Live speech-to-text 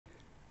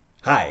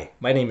Hi,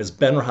 my name is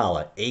Ben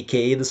Ruhala,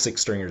 aka the Six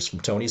Stringers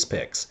from Tony's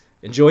Picks.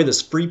 Enjoy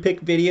this free pick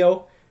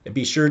video and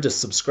be sure to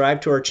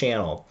subscribe to our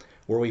channel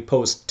where we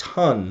post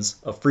tons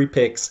of free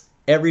picks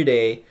every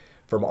day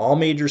from all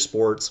major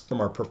sports from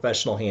our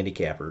professional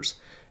handicappers.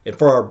 And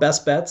for our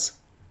best bets,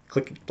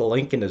 click the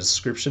link in the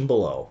description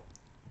below.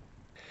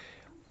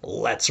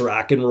 Let's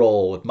rock and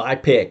roll with my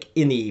pick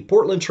in the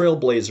Portland Trail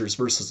Blazers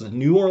versus the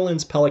New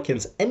Orleans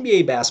Pelicans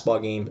NBA basketball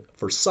game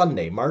for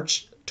Sunday,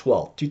 March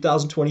 12th,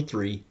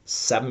 2023,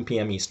 7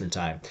 p.m. Eastern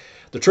Time.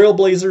 The Trail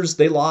Blazers,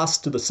 they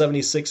lost to the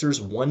 76ers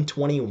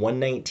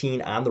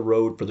 120-119 on the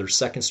road for their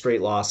second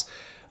straight loss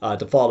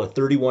to fall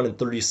to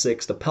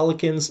 31-36. The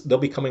Pelicans, they'll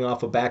be coming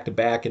off a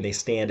back-to-back, and they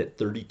stand at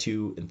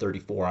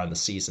 32-34 on the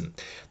season.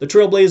 The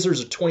Trail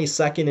Blazers are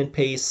 22nd in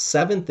pace,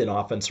 7th in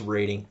offensive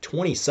rating,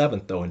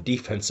 27th, though, in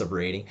defensive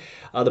rating.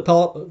 The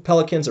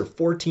Pelicans are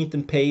 14th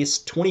in pace,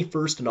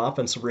 21st in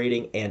offensive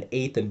rating, and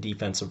 8th in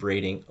defensive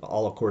rating,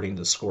 all according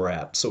to the Score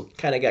app. So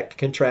kind of got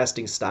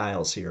contrasting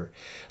styles here.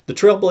 The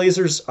Trail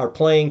Blazers are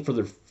playing for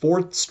their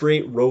fourth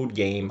straight road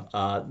game.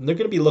 They're going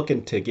to be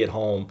looking to get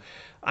home.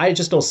 I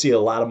just don't see a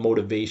lot of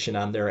motivation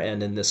on their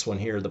end in this one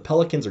here. The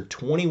Pelicans are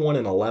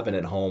 21-11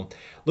 at home.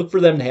 Look for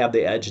them to have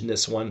the edge in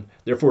this one.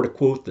 Therefore, to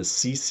quote the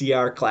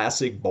CCR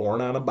classic, Born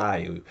on a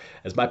Bayou,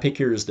 as my pick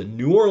here is the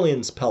New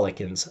Orleans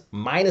Pelicans,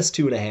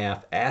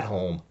 -2.5 at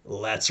home.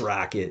 Let's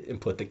rock it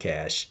and put the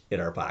cash in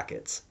our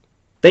pockets.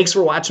 Thanks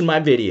for watching my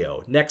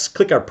video. Next,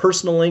 click our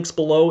personal links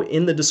below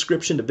in the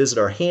description to visit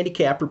our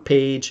handicapper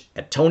page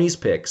at Tony's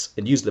Picks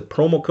and use the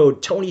promo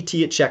code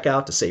TonyT at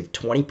checkout to save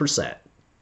 20%.